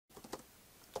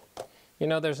You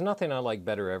know, there's nothing I like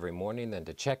better every morning than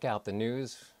to check out the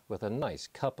news with a nice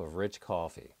cup of rich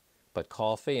coffee. But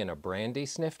coffee and a brandy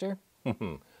snifter?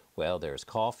 Well, there's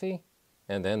coffee,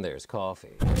 and then there's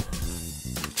coffee.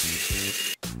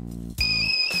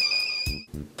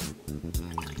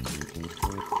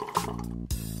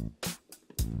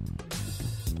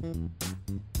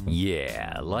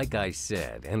 Yeah, like I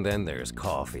said, and then there's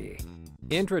coffee.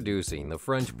 Introducing the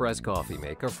French press coffee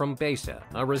maker from Basa,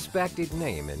 a respected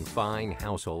name in fine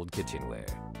household kitchenware.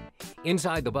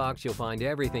 Inside the box, you'll find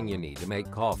everything you need to make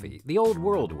coffee the old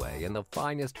world way in the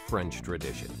finest French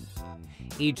tradition.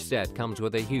 Each set comes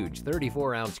with a huge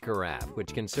 34-ounce carafe,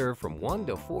 which can serve from 1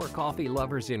 to 4 coffee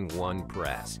lovers in one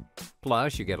press.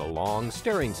 Plus, you get a long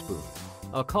stirring spoon,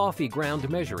 a coffee ground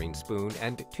measuring spoon,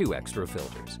 and 2 extra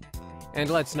filters. And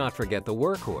let's not forget the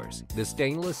workhorse, the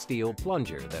stainless steel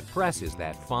plunger that presses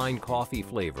that fine coffee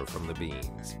flavor from the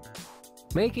beans.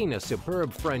 Making a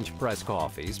superb French press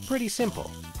coffee is pretty simple.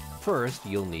 First,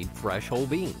 you'll need fresh whole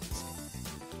beans.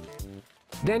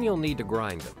 Then you'll need to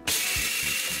grind them.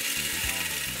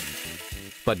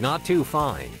 But not too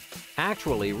fine.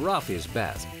 Actually, rough is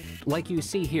best, like you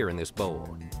see here in this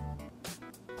bowl.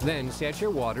 Then set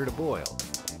your water to boil.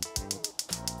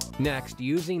 Next,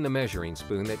 using the measuring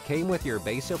spoon that came with your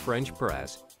Basa French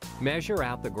press, measure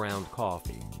out the ground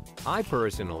coffee. I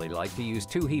personally like to use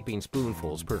 2 heaping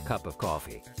spoonfuls per cup of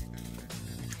coffee.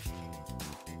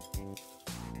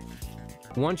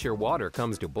 Once your water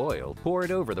comes to boil, pour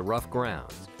it over the rough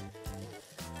grounds.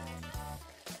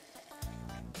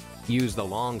 Use the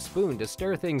long spoon to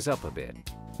stir things up a bit.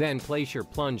 Then place your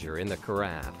plunger in the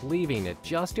carafe, leaving it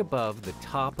just above the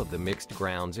top of the mixed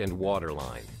grounds and water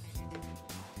line.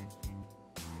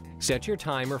 Set your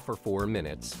timer for 4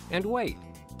 minutes and wait.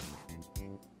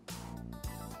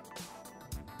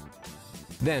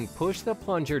 Then push the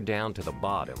plunger down to the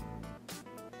bottom.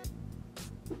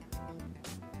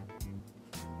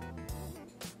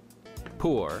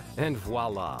 Pour, and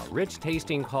voila, rich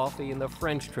tasting coffee in the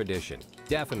French tradition,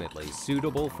 definitely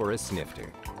suitable for a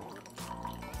snifter.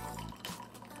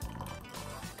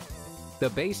 The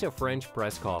Basa French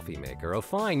press coffee maker, a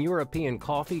fine European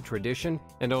coffee tradition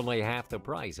and only half the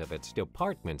price of its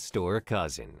department store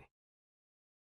cousin.